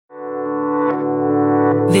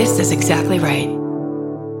This is exactly right.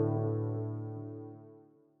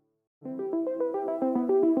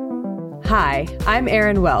 Hi, I'm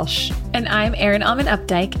Erin Welsh. And I'm Erin Alman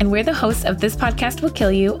Updike, and we're the hosts of This Podcast Will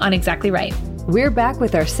Kill You on Exactly Right. We're back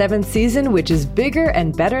with our 7th season, which is bigger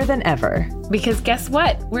and better than ever. Because guess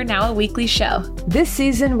what? We're now a weekly show. This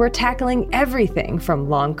season, we're tackling everything from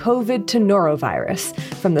long COVID to norovirus,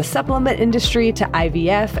 from the supplement industry to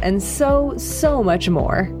IVF, and so much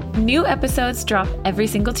more. New episodes drop every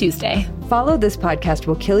single Tuesday. Follow This Podcast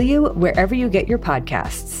Will Kill You wherever you get your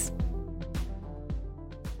podcasts.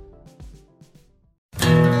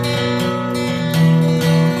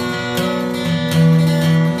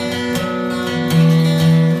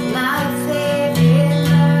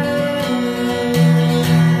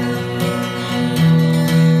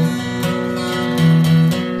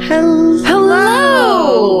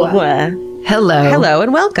 Hello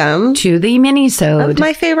and welcome to the Minisode of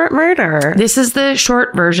My Favorite Murder. This is the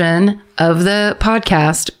short version of the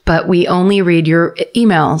podcast, but we only read your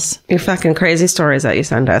emails. Your fucking crazy stories that you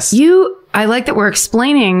send us. I like that we're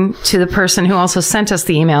explaining to the person who also sent us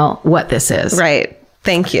the email what this is. Right.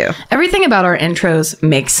 Thank you. Everything about our intros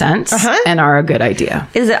makes sense and are a good idea.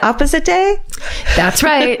 Is it opposite day? That's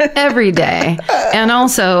right. Every day. And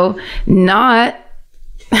also not...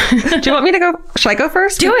 Do you want me to go? Should I go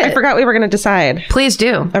first? Do it. I forgot we were going to decide. Please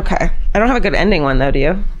do. Okay. I don't have a good ending one though, do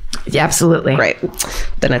you? Yeah, absolutely. Great.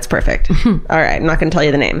 Then it's perfect. All right. I'm not going to tell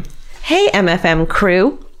you the name. Hey, MFM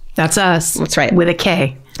crew. That's us. That's right. With a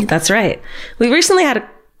K. That's right. We recently had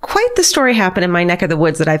quite the story happen in my neck of the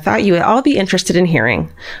woods that I thought you would all be interested in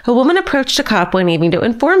hearing. A woman approached a cop one evening to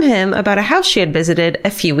inform him about a house she had visited a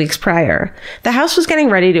few weeks prior. The house was getting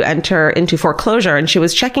ready to enter into foreclosure, and she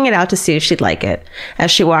was checking it out to see if she'd like it. As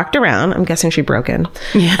she walked around, I'm guessing she broke in,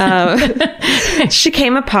 she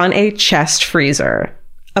came upon a chest freezer.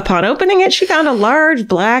 Upon opening it, she found a large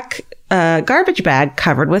black garbage bag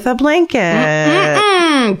covered with a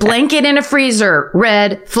blanket. Blanket in a freezer.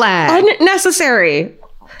 Red flag. Unnecessary.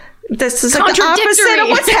 This is like the opposite of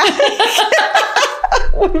what's happening.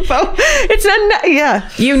 It's not, yeah.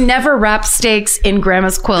 You never wrap steaks in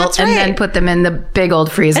grandma's quilt and then put them in the big old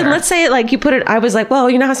freezer. And let's say like you put it, I was like, well,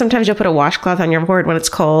 you know how sometimes you'll put a washcloth on your board when it's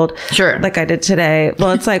cold? Sure. Like I did today.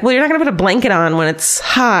 Well, it's like, well, you're not going to put a blanket on when it's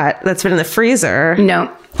hot that's been in the freezer. No,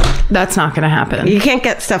 that's not going to happen. You can't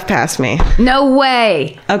get stuff past me. No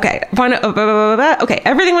way. Okay. Okay.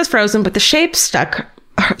 Everything was frozen, but the shape struck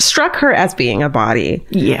her as being a body.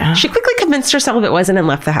 Yeah. She quickly convinced herself it wasn't and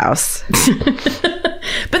left the house.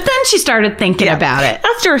 But then she started thinking about it.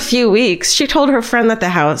 After a few weeks, she told her friend that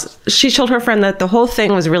the whole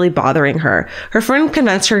thing was really bothering her. Her friend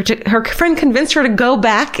convinced her to go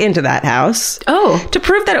back into that house. Oh. To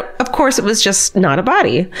prove that, of course, it was just not a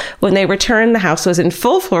body. When they returned, the house was in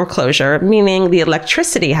full foreclosure, meaning the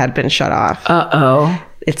electricity had been shut off. Uh-oh.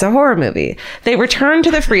 It's a horror movie. They returned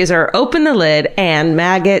to the freezer, opened the lid, and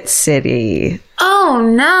Maggot City. Oh,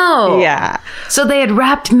 no. Yeah. So they had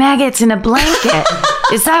wrapped maggots in a blanket.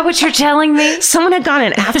 Is that what you're telling me? Someone had gone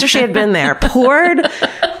in after she had been there, poured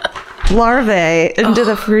larvae into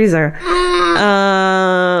the freezer.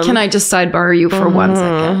 Can I just sidebar you for 1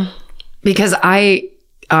 second? Because I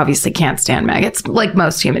obviously can't stand maggots, like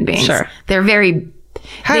most human beings. Sure. They're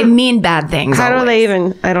they mean bad things. How do they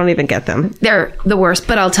even, I don't even get them. They're the worst,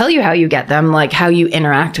 but I'll tell you how you get them, like how you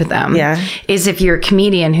interact with them. Yeah. Is if you're a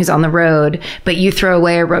comedian who's on the road, but you throw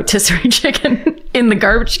away a rotisserie chicken in the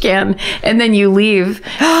garbage can, and then you leave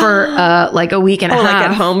for like a week and a half. Like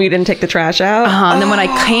at home, you didn't take the trash out? And then when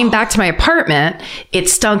I came back to my apartment, it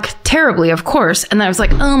stunk terribly, of course. And I was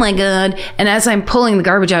like, oh my God. And as I'm pulling the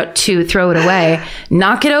garbage out to throw it away,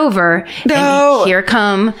 knock it over. No. And here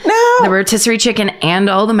come the rotisserie chicken and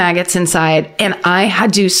all the maggots inside. And I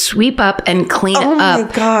had to sweep up and clean up. Oh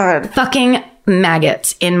my God. Fucking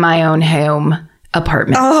maggots in my own home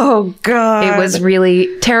apartment. Oh God. It was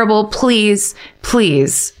really terrible. Please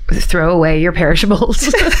throw away your perishables.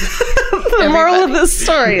 The moral of this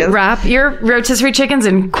story is wrap your rotisserie chickens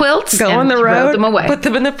in quilts. Go and on the throw road, them away. Put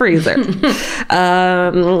them in the freezer.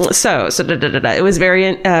 It was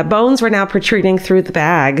very, bones were now protruding through the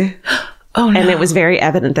bag. Oh, no. And it was very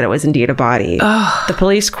evident that it was indeed a body. Oh. The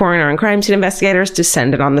police, coroner, and crime scene investigators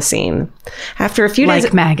descended on the scene. After a few days...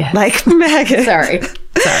 Like maggots. Sorry.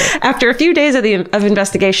 After a few days of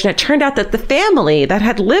investigation, it turned out that the family that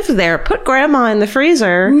had lived there put grandma in the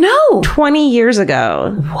freezer 20 years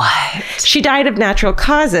ago. What? She died of natural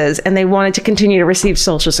causes, and they wanted to continue to receive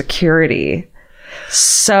Social Security.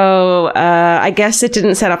 So I guess it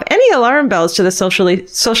didn't set off any alarm bells to the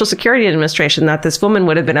Social Security Administration that this woman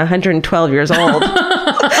would have been 112 years old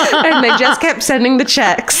And they just kept sending the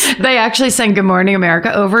checks. They actually sent Good Morning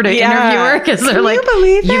America over to interview her because they're Can like, you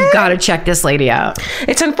believe you've it? got to check this lady out.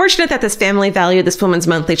 It's unfortunate that this family valued this woman's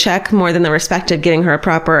monthly check more than the respect of getting her a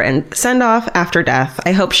proper and send off after death.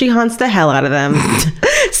 I hope she haunts the hell out of them.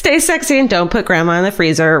 Stay sexy and don't put grandma in the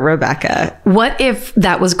freezer, Rebecca. What if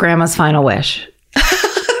that was grandma's final wish?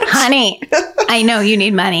 Honey, I know you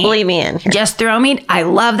need money. Leave me in here. Just throw me. I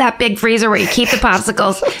love that big freezer where you keep the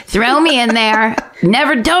popsicles. Throw me in there.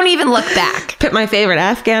 Don't even look back. Put my favorite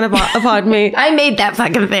Afghan upon me. I made that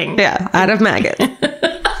fucking thing. Yeah, out of maggots.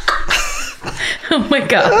 Oh my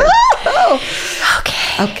God.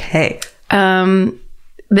 Okay.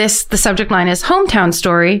 The subject line is hometown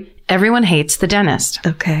story. Everyone hates the dentist.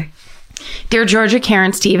 Okay. Dear Georgia,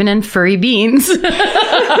 Karen, Stephen, and Furry Beans. God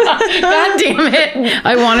damn it.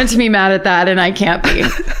 I wanted to be mad at that and I can't be.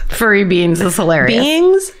 Furry Beans is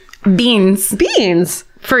hilarious. Beans.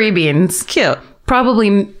 Furry Beans. Cute.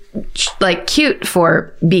 Probably like cute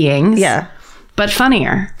for beings. Yeah. But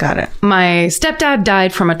funnier. Got it. My stepdad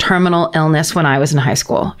died from a terminal illness when I was in high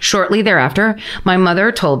school. Shortly thereafter, my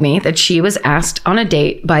mother told me that she was asked on a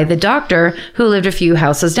date by the doctor who lived a few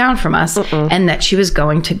houses down from us and that she was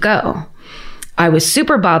going to go. I was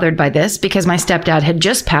super bothered by this because my stepdad had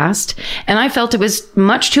just passed and I felt it was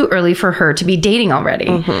much too early for her to be dating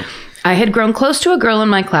already. I had grown close to a girl in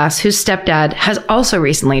my class whose stepdad has also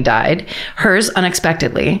recently died, hers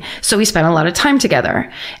unexpectedly, so we spent a lot of time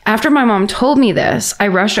together. After my mom told me this, I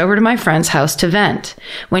rushed over to my friend's house to vent.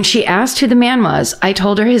 When she asked who the man was, I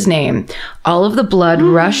told her his name. All of the blood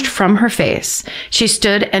rushed from her face. She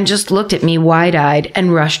stood and just looked at me wide-eyed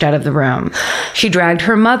and rushed out of the room. She dragged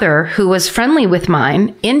her mother, who was friendly with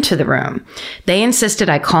mine, into the room. They insisted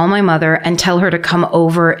I call my mother and tell her to come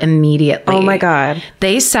over immediately. Oh my God.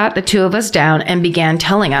 They sat the two of us down and began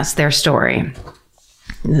telling us their story.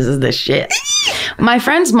 This is the shit. My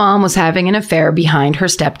friend's mom was having an affair behind her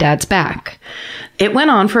stepdad's back. It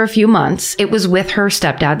went on for a few months. It was with her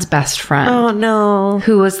stepdad's best friend. Oh, no.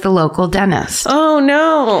 Who was the local dentist. Oh,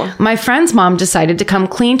 no. My friend's mom decided to come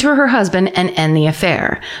clean to her husband and end the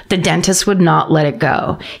affair. The dentist would not let it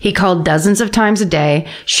go. He called dozens of times a day,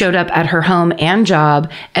 showed up at her home and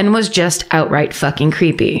job, and was just outright fucking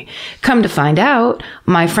creepy. Come to find out,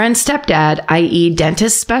 my friend's stepdad, i.e.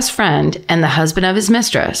 dentist's best friend and the husband of his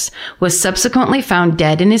mistress, was subsequently found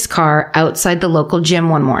dead in his car outside the local gym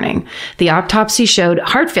one morning. The autopsy showed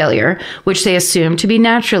heart failure, which they assumed to be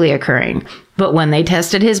naturally occurring. But when they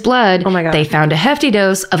tested his blood, they found a hefty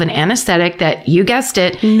dose of an anesthetic that, you guessed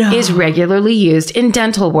it, is regularly used in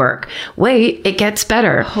dental work. Wait, it gets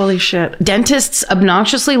better. Holy shit. Dentist's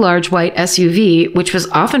obnoxiously large white SUV, which was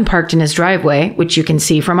often parked in his driveway, which you can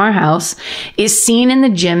see from our house, is seen in the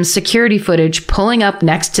gym's security footage pulling up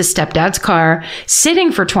next to stepdad's car,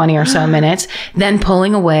 sitting for 20 or so minutes, then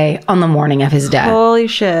pulling away on the morning of his death. Holy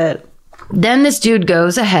shit. Then this dude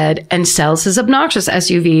goes ahead and sells his obnoxious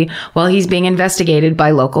SUV while he's being investigated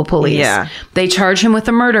by local police. Yeah. They charge him with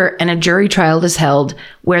a murder and a jury trial is held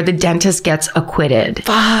where the dentist gets acquitted.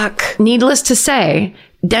 Fuck. Needless to say,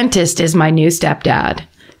 dentist is my new stepdad.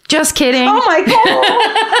 Just kidding. Oh my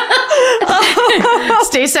God.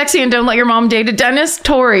 Stay sexy and don't let your mom date a dentist,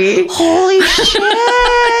 Tori. Holy shit.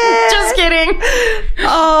 Just kidding.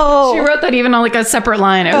 Oh. She wrote that even on like a separate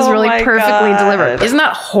line. It was really perfectly delivered. Isn't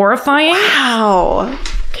that horrifying? Wow.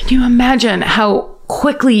 Can you imagine how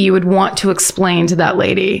quickly you would want to explain to that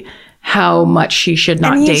lady how much she should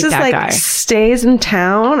not date that guy? Stays in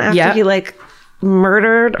town after he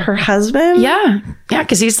murdered her husband? Yeah,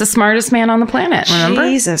 because he's the smartest man on the planet, remember?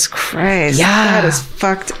 Jesus Christ. Yeah. That is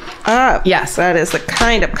fucked up. Yes. That is the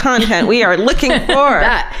kind of content we are looking for.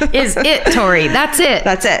 That is it, Tori. That's it.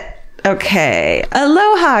 That's it. Okay.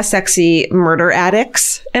 Aloha, sexy murder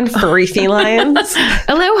addicts and furry felines.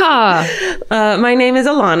 Aloha. My name is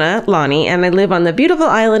Lonnie, and I live on the beautiful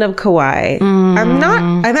island of Kauai.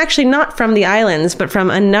 I'm actually not from the islands, but from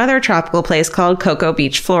another tropical place called Cocoa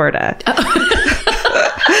Beach, Florida.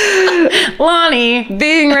 Lonnie.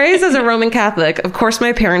 Being raised as a Roman Catholic, of course,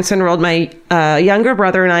 my parents enrolled my younger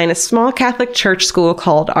brother and I in a small Catholic church school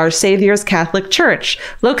called Our Savior's Catholic Church,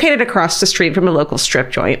 located across the street from a local strip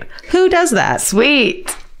joint. Who does that?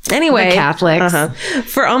 Sweet. Anyway, the Catholics.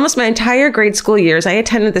 For almost my entire grade school years, I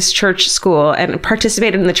attended this church school and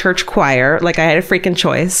participated in the church choir, like I had a freaking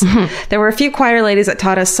choice. There were a few choir ladies that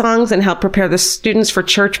taught us songs and helped prepare the students for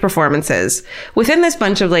church performances. Within this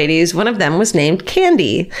bunch of ladies, one of them was named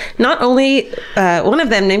Candy. Not only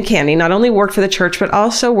worked for the church, but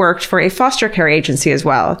also worked for a foster care agency as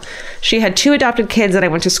well. She had 2 adopted kids that I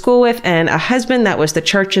went to school with and a husband that was the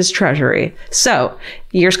church's treasury. So,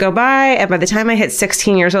 Years go by, and by the time I hit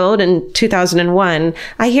 16 years old in 2001,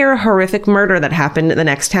 I hear a horrific murder that happened the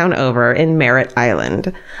next town over in Merritt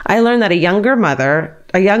Island. I learned that a young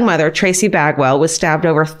mother, Tracy Bagwell, was stabbed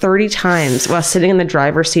over 30 times while sitting in the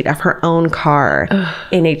driver's seat of her own car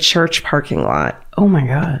in a church parking lot. Oh my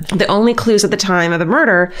God. The only clues at the time of the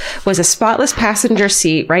murder was a spotless passenger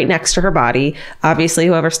seat right next to her body. Obviously,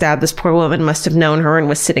 whoever stabbed this poor woman must have known her and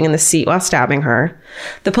was sitting in the seat while stabbing her.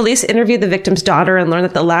 The police interviewed the victim's daughter and learned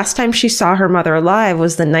that the last time she saw her mother alive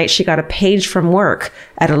was the night she got a page from work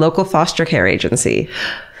at a local foster care agency.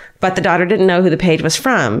 But the daughter didn't know who the page was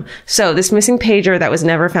from. So this missing pager that was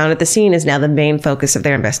never found at the scene is now the main focus of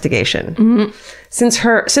their investigation. Mm-hmm.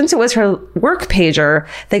 Since it was her work pager,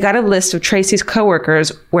 they got a list of Tracy's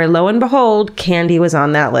coworkers where, lo and behold, Candy was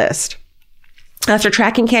on that list. After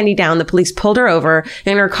tracking Candy down, the police pulled her over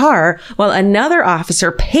in her car while another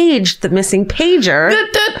officer paged the missing pager.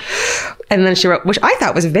 And then she wrote, which I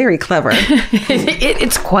thought was very clever.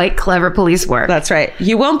 It's quite clever police work. That's right.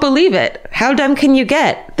 You won't believe it. How dumb can you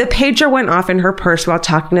get? The pager went off in her purse while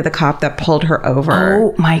talking to the cop that pulled her over.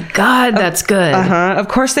 Oh my God, that's good. Of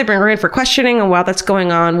course, they bring her in for questioning. And while that's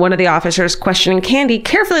going on, one of the officers questioning Candy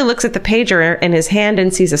carefully looks at the pager in his hand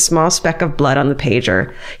and sees a small speck of blood on the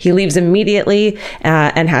pager. He leaves immediately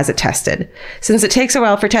and has it tested. Since it takes a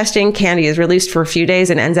while for testing, Candy is released for a few days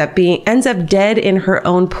and ends up dead in her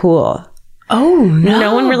own pool. Oh, no.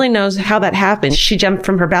 No one really knows how that happened. She jumped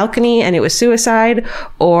from her balcony and it was suicide,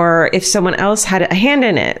 or if someone else had a hand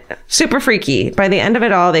in it. Super freaky. By the end of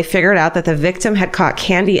it all, they figured out that the victim had caught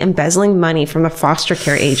Candy embezzling money from a foster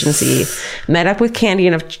care agency, met up with Candy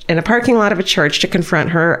in a parking lot of a church to confront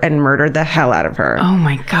her, and murdered the hell out of her. Oh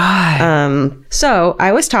my God. So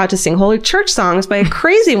I was taught to sing holy church songs by a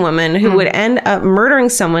crazy woman who would end up murdering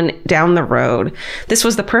someone down the road. This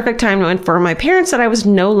was the perfect time to inform my parents that I was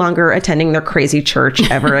no longer attending their crazy church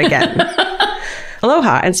ever again.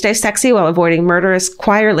 Aloha, and stay sexy while avoiding murderous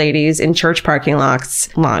choir ladies in church parking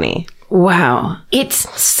lots. Lonnie. Wow.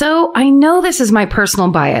 I know this is my personal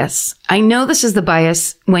bias. I know this is the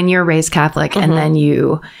bias when you're raised Catholic and then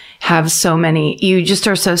you have you just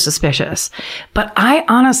are so suspicious. But I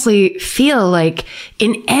honestly feel like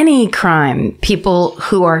in any crime, people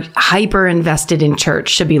who are hyper invested in church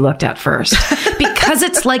should be looked at first. Because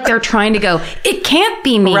it's like they're trying to go, it can't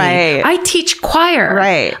be me. Right. I teach choir.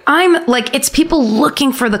 Right. I'm like, it's people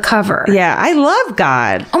looking for the cover. Yeah, I love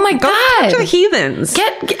God. Oh my God. Talk to the heathens.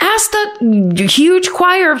 Ask the huge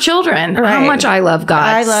choir of children how much I love God.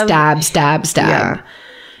 I love stab. Yeah.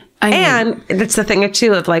 And it's the thing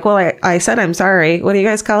too of like, well, I said I'm sorry. What do you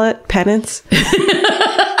guys call it? Penance?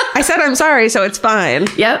 I said I'm sorry, so it's fine.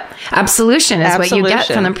 Yep. Absolution is what you get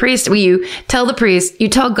from the priest. You tell the priest, you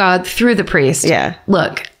tell God through the priest. Yeah.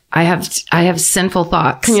 Look, I have sinful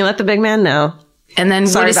thoughts. Can you let the big man know? And then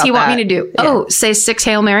what does he want me to do? Yeah. Oh, say 6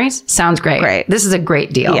 Hail Marys? Sounds great. Great. This is a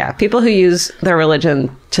great deal. Yeah. People who use their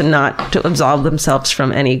religion to absolve themselves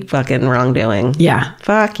from any fucking wrongdoing. Yeah.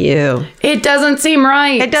 Fuck you. It doesn't seem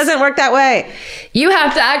right. It doesn't work that way. You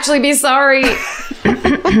have to actually be sorry.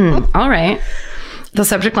 All right. The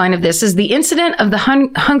subject line of this is the incident of the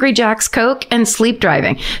Hungry Jack's Coke and sleep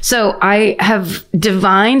driving. So I have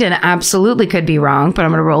divined, and absolutely could be wrong, but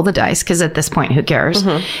I'm going to roll the dice because at this point, who cares?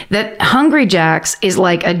 That Hungry Jack's is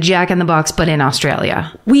like a Jack in the Box, but in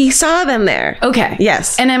Australia. We saw them there. Okay.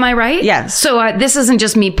 Yes. And am I right? Yes. So this isn't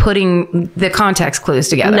just me putting the context clues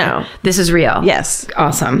together. No. This is real. Yes.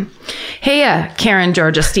 Awesome. Hey, Karen,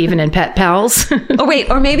 Georgia, Stephen, and Pet Pals. Oh, wait.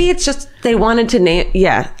 Or maybe it's just they wanted to name.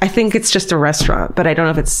 Yeah. I think it's just a restaurant, but I don't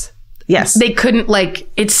know if it's. Yes. They couldn't,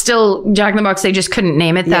 it's still Jack in the Box. They just couldn't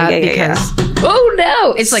name it that because. Oh,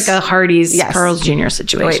 no. It's like a Hardee's Carl's Jr.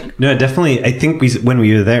 situation. Wait. No, definitely. I think when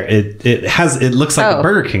we were there, it looks like the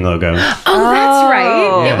Burger King logo. Oh, that's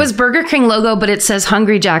right. Yeah. It was Burger King logo, but it says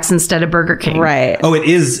Hungry Jack's instead of Burger King. Right. Oh, it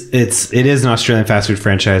is. It is an Australian fast food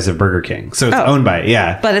franchise of Burger King. So it's owned by it.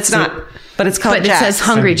 Yeah. But it's not. But it's called Jack's. It says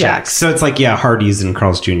Hungry Jack's. So it's like, Hardee's and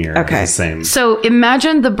Carl's Jr. Okay. The same. So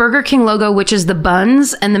imagine the Burger King logo, which is the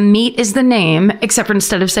buns and the meat is the name, except for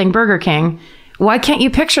instead of saying Burger King. Why can't you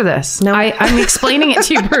picture this? No. I'm explaining it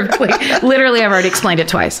to you perfectly. Literally, I've already explained it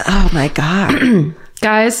twice. Oh my God.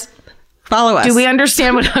 Guys. Follow us. Do we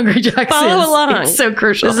understand what Hungry Jack's is? Follow along. It's so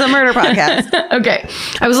crucial. This is a murder podcast. Okay.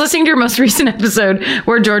 I was listening to your most recent episode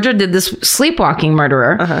where Georgia did this sleepwalking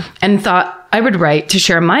murderer and thought I would write to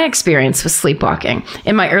share my experience with sleepwalking.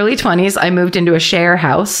 In my early 20s, I moved into a share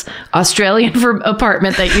house, Australian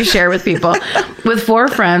apartment that you share with people, with 4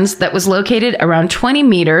 friends that was located around 20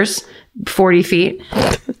 meters, 40 feet,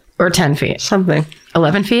 or 10 feet. Something.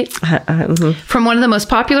 11 feet? From one of the most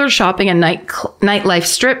popular shopping and nightlife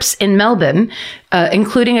strips in Melbourne,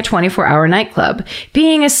 including a 24-hour nightclub.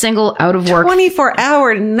 Being a single out-of-work...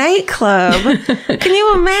 24-hour nightclub? Can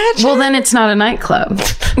you imagine? Well, then it's not a nightclub.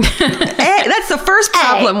 A, that's the first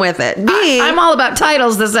problem with it. B, I'm all about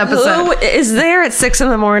titles this episode. Who is there at 6 in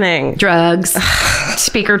the morning? Drugs.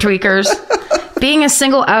 Speaker tweakers. Being a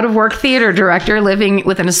single out-of-work theater director living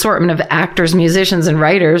with an assortment of actors, musicians, and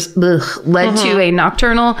writers led to a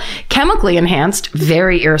nocturnal, chemically enhanced,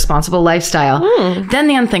 very irresponsible lifestyle. Then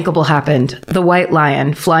the unthinkable happened. The white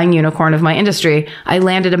lion, flying unicorn of my industry. I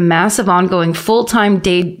landed a massive ongoing full-time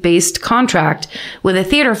day-based contract with a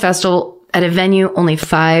theater festival at a venue only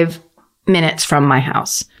 5 minutes from our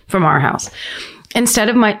house. Instead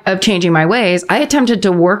of changing my ways, I attempted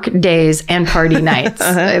to work days and party nights.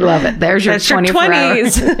 I love it. There's your 24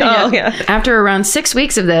 hours. After around 6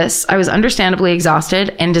 weeks of this, I was understandably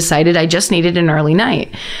exhausted and decided I just needed an early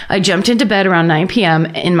night. I jumped into bed around 9 p.m.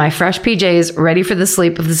 in my fresh PJs, ready for the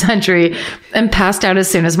sleep of the century, and passed out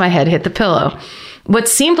as soon as my head hit the pillow. What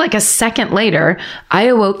seemed like a second later, I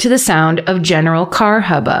awoke to the sound of general car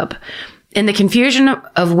hubbub. In the confusion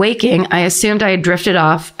of waking, I assumed I had drifted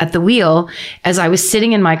off at the wheel as I was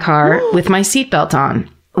sitting in my car with my seatbelt on.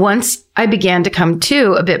 Once I began to come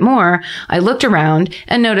to a bit more, I looked around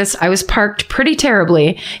and noticed I was parked pretty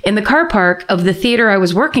terribly in the car park of the theater I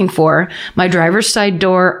was working for. My driver's side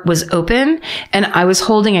door was open and I was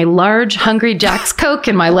holding a large Hungry Jack's Coke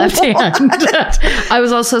in my left hand. I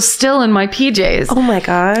was also still in my PJs. Oh my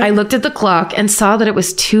God. I looked at the clock and saw that it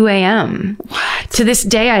was 2 a.m. What? To this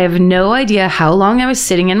day, I have no idea how long I was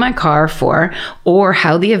sitting in my car for or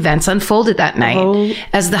how the events unfolded that night,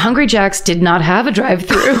 as the Hungry Jack's did not have a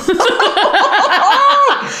drive-thru.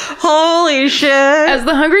 Holy shit. As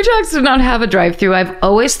the Hungry Jack's did not have a drive-thru, I've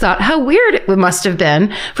always thought how weird it must have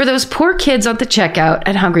been for those poor kids at the checkout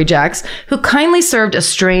at Hungry Jack's who kindly served a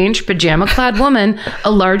strange pajama-clad woman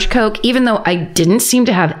a large Coke, even though I didn't seem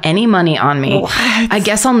to have any money on me. What? I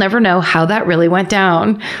guess I'll never know how that really went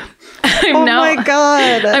down. My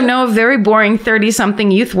God. I'm now a very boring 30-something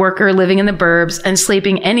youth worker living in the burbs and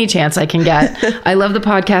sleeping any chance I can get. I love the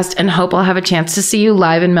podcast and hope I'll have a chance to see you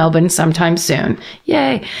live in Melbourne sometime soon.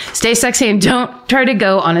 Yay. Stay sexy and don't try to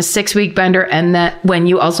go on a 6-week bender and that when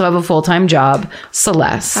you also have a full-time job.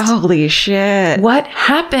 Celeste. Holy shit. What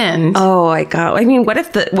happened? Oh my God. I mean, what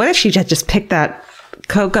if she had just picked that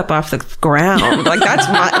Coke up off the ground? Like that's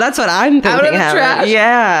what I'm thinking. Out of the trash.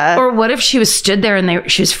 Yeah. Or what if she was stood there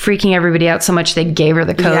and she was freaking everybody out so much they gave her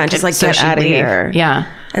the Coke? Yeah, just like, so get out of here.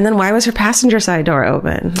 Yeah. And then why was her passenger side door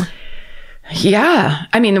open? Yeah.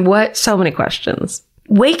 I mean, what? So many questions.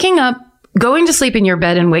 Waking up, going to sleep in your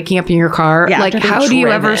bed and waking up in your car. Yeah, like, how do you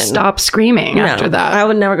ever stop screaming after that? I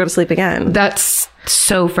would never go to sleep again. That's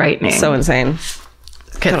so frightening. So insane.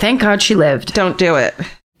 Okay, thank God she lived. Don't do it.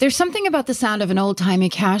 There's something about the sound of an old-timey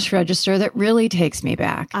cash register that really takes me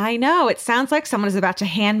back. I know. It sounds like someone is about to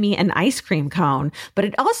hand me an ice cream cone, but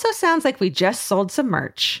it also sounds like we just sold some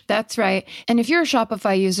merch. That's right. And if you're a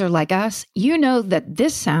Shopify user like us, you know that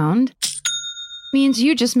this sound means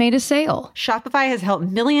you just made a sale. Shopify has helped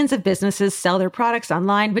millions of businesses sell their products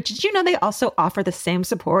online, but did you know they also offer the same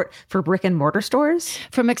support for brick and mortar stores?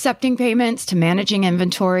 From accepting payments to managing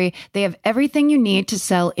inventory, they have everything you need to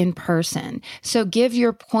sell in person. So give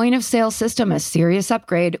your point of sale system a serious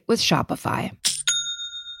upgrade with Shopify.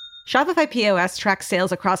 Shopify POS tracks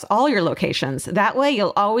sales across all your locations. That way,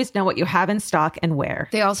 you'll always know what you have in stock and where.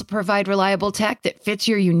 They also provide reliable tech that fits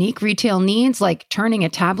your unique retail needs, like turning a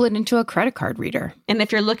tablet into a credit card reader. And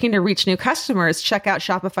if you're looking to reach new customers, check out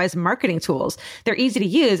Shopify's marketing tools. They're easy to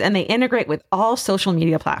use, and they integrate with all social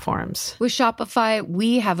media platforms. With Shopify,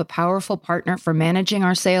 we have a powerful partner for managing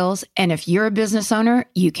our sales. And if you're a business owner,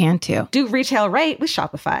 you can too. Do retail right with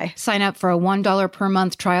Shopify. Sign up for a $1 per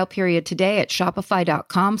month trial period today at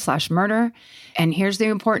shopify.com/murder. And here's the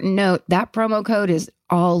important note, that promo code is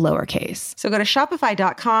all lowercase. So go to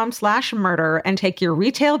shopify.com/murder and take your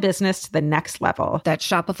retail business to the next level. That's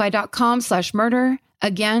shopify.com/murder.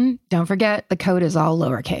 Again, don't forget the code is all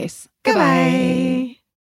lowercase. Goodbye.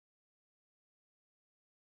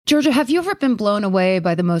 Georgia, have you ever been blown away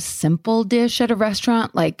by the most simple dish at a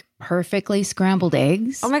restaurant, like perfectly scrambled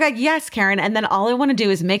eggs? Oh my God, yes, Karen. And then all I want to do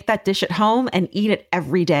is make that dish at home and eat it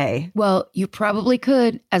every day. Well, you probably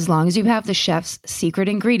could, as long as you have the chef's secret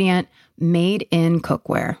ingredient, Made in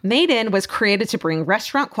Cookware. Made In was created to bring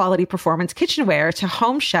restaurant-quality performance kitchenware to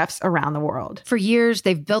home chefs around the world. For years,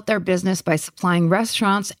 they've built their business by supplying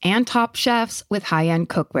restaurants and top chefs with high-end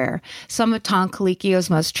cookware. Some of Tom Colicchio's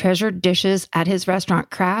most treasured dishes at his restaurant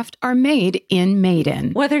Craft are made in Made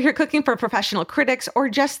In. Whether you're cooking for professional critics or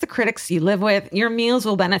just the critics you live with, your meals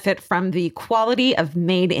will benefit from the quality of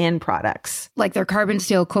Made In products. Like their carbon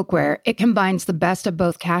steel cookware, it combines the best of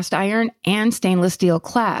both cast iron and stainless steel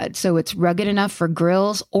clad, so it's rugged enough for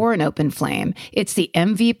grills or an open flame. It's the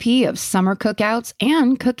MVP of summer cookouts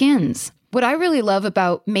and cook-ins. What I really love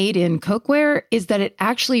about Made In Cookware is that it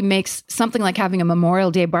actually makes something like having a Memorial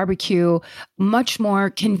Day barbecue much more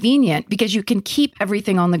convenient because you can keep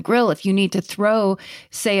everything on the grill. If you need to throw,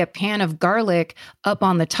 say, a pan of garlic up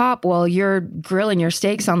on the top while you're grilling your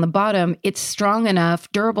steaks on the bottom, it's strong enough,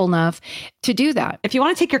 durable enough to do that. If you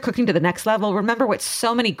want to take your cooking to the next level, remember what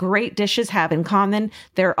so many great dishes have in common.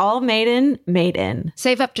 They're all made in.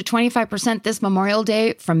 Save up to 25% this Memorial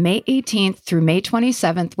Day from May 18th through May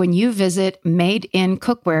 27th when you visit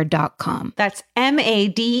madeincookware.com. That's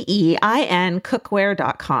MADEIN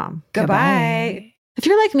cookware.com. Goodbye. If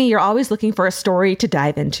you're like me, you're always looking for a story to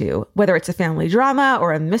dive into. Whether it's a family drama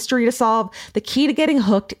or a mystery to solve, the key to getting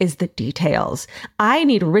hooked is the details. I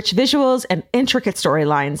need rich visuals and intricate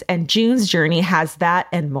storylines, and June's Journey has that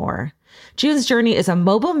and more. June's Journey is a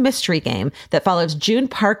mobile mystery game that follows June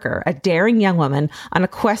Parker, a daring young woman, on a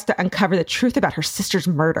quest to uncover the truth about her sister's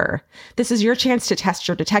murder. This is your chance to test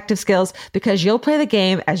your detective skills because you'll play the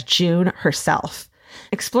game as June herself.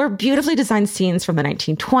 Explore beautifully designed scenes from the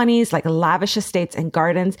 1920s, like lavish estates and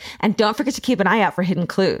gardens, and don't forget to keep an eye out for hidden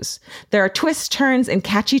clues. There are twists, turns, and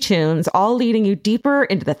catchy tunes, all leading you deeper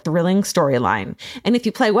into the thrilling storyline. And if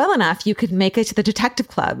you play well enough, you could make it to the detective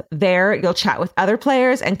club. There, you'll chat with other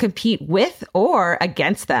players and compete with or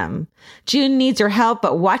against them. June needs your help,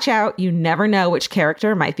 but watch out, you never know which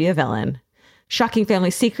character might be a villain. Shocking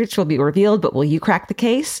family secrets will be revealed, but will you crack the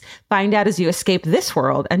case? Find out as you escape this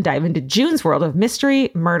world and dive into June's world of mystery,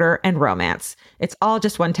 murder, and romance. It's all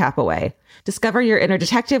just one tap away. Discover your inner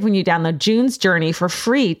detective when you download June's Journey for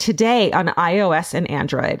free today on iOS and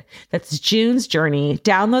Android. That's June's Journey.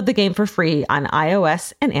 Download the game for free on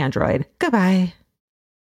iOS and Android. Goodbye.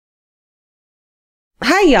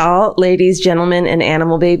 Hi, y'all, ladies, gentlemen, and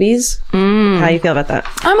animal babies. How you feel about that?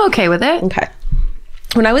 I'm okay with it. Okay.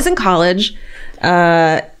 When I was in college,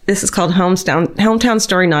 this is called Hometown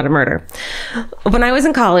Story, Not a Murder. When I was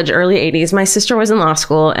in college, early 80s, my sister was in law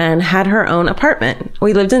school and had her own apartment.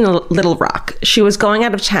 We lived in Little Rock. She was going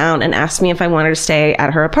out of town and asked me if I wanted to stay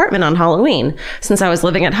at her apartment on Halloween. Since I was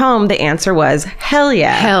living at home, the answer was, hell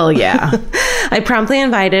yeah. Hell yeah. I promptly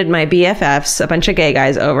invited my BFFs, a bunch of gay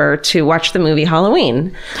guys, over to watch the movie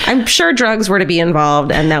Halloween. I'm sure drugs were to be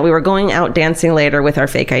involved and that we were going out dancing later with our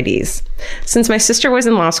fake IDs. Since my sister was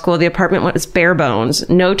in law school, the apartment was bare bones,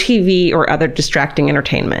 no TV or other distracting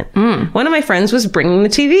entertainment. One of my friends was bringing the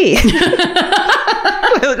TV.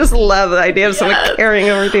 I just love the idea of someone carrying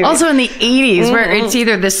over TV. Also in the 80s, where it's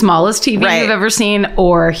either the smallest TV you've ever seen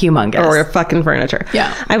or humongous. Or fucking furniture.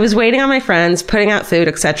 Yeah. I was waiting on my friends, putting out food,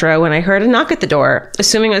 etc., when I heard a knock at the door.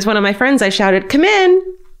 Assuming it was one of my friends, I shouted, "Come in."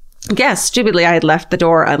 Yes, stupidly, I had left the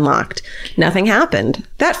door unlocked. Nothing happened.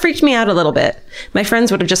 That freaked me out a little bit. My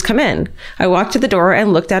friends would have just come in. I walked to the door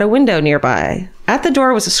and looked at a window nearby. At the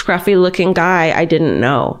door was a scruffy-looking guy I didn't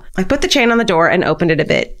know. I put the chain on the door and opened it a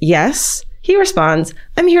bit. Yes? He responds,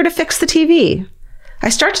 "I'm here to fix the TV." I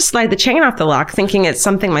start to slide the chain off the lock, thinking it's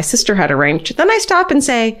something my sister had arranged. Then I stop and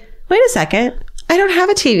say, "Wait a second. I don't have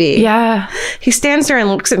a TV." Yeah. He stands there and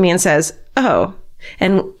looks at me and says, "Oh."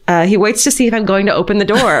 And he waits to see if I'm going to open the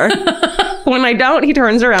door. When I don't, he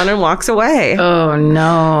turns around and walks away. Oh,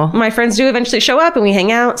 no. My friends do eventually show up and we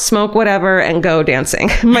hang out, smoke whatever, and go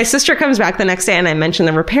dancing. My sister comes back the next day and I mention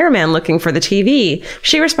the repairman looking for the TV.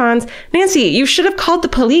 She responds, "Nancy, you should have called the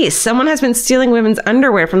police. Someone has been stealing women's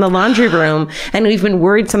underwear from the laundry room and we've been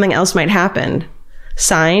worried something else might happen."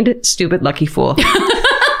 Signed, Stupid Lucky Fool.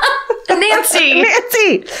 Nancy!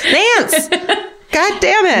 Nance! God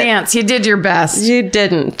damn it. Nance, you did your best. You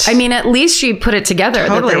didn't. I mean, at least she put it together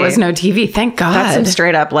that there was no TV. Thank God. That's some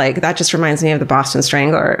straight up, like, that just reminds me of the Boston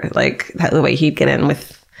Strangler. Like, the way he'd get in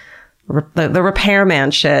with the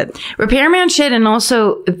repairman shit. Repairman shit, and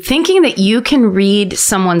also thinking that you can read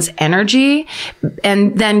someone's energy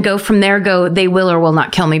and then go from there, they will or will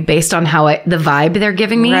not kill me based on how the vibe they're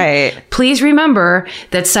giving me. Right. Please remember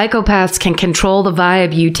that psychopaths can control the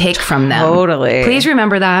vibe you take from them. Totally. Please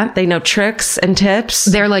remember that. They know tricks and tips.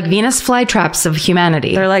 They're like Venus flytraps of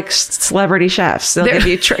humanity. They're like celebrity chefs. They'll give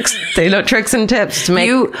you tricks. They know tricks and tips to make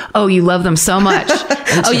you love them so much.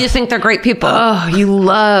 You think they're great people. Oh, you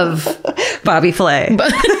love Bobby Flay.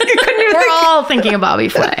 We're all thinking of Bobby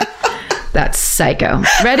Flay. That's psycho.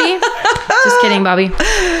 Ready? Just kidding, Bobby.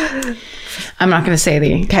 I'm not going to say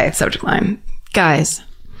the subject line. Guys,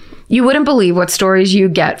 you wouldn't believe what stories you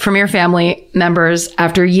get from your family members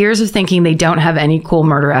after years of thinking they don't have any cool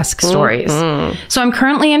murder-esque stories. So I'm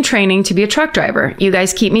currently in training to be a truck driver. You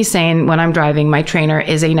guys keep me sane when I'm driving. My trainer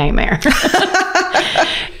is a nightmare.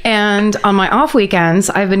 And on my off weekends,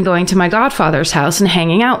 I've been going to my godfather's house and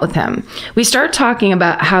hanging out with him. We start talking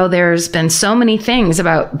about how there's been so many things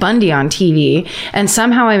about Bundy on TV, and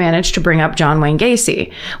somehow I managed to bring up John Wayne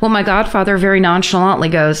Gacy. Well, my godfather very nonchalantly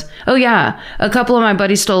goes, "Oh yeah, a couple of my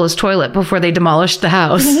buddies stole his toilet before they demolished the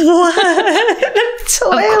house." What?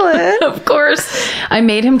 Toilet? Of course. I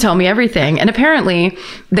made him tell me everything. And apparently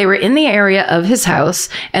they were in the area of his house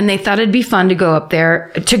and they thought it'd be fun to go up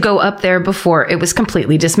there before it was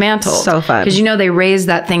completely dismantled. So fun. Because they razed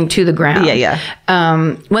that thing to the ground. Yeah.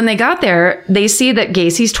 When they got there, they see that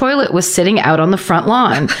Gacy's toilet was sitting out on the front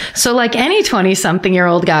lawn. So like any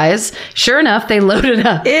 20-something-year-old guys, sure enough, they load it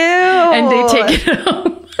up. Ew. And they take it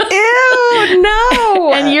home. Ew,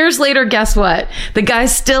 no. And years later, guess what? The guy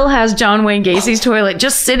still has John Wayne Gacy's toilet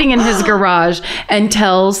just sitting in his garage and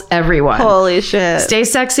tells everyone. Holy shit. Stay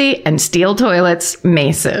sexy and steal toilets,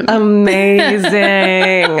 Mason. Amazing.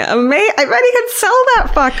 I bet he could sell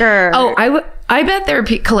that fucker. Oh, I bet there are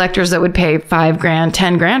collectors that would pay $5,000,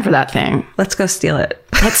 $10,000 for that thing. Let's go steal it.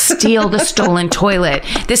 Let's steal the stolen toilet.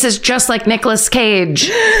 This is just like Nicolas Cage.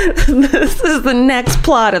 This is the next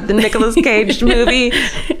plot of the Nicolas Cage movie.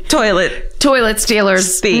 Toilet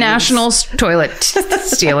stealers. Thieves. National toilet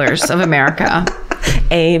stealers of America.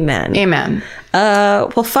 Amen.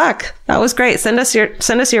 Well, fuck. That was great. Send us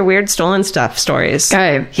your weird stolen stuff stories.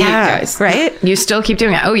 Okay. Yeah. Guys. Right? You still keep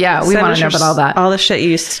doing it. Oh, yeah. We want to know about all that. All the shit you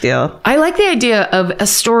used to steal. I like the idea of a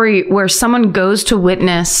story where someone goes to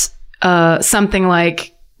witness something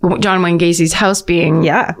like John Wayne Gacy's house being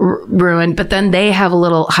ruined, but then they have a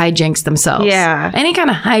little hijinks themselves. Yeah. Any kind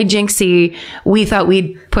of hijinksy, we thought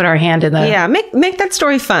we'd put our hand in the... Yeah, make that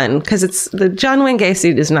story fun, because it's the John Wayne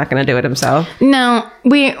Gacy is not going to do it himself. No,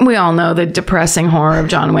 we all know the depressing horror of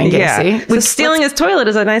John Wayne Gacy. Yeah. So stealing his toilet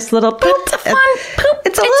is a nice little poop. It's a fun poop.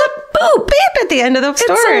 It's a poop at the end of the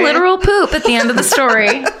story. It's a literal poop at the end of the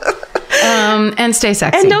story. And stay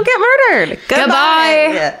sexy. And don't get murdered.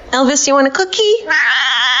 Goodbye. Elvis, you want a cookie?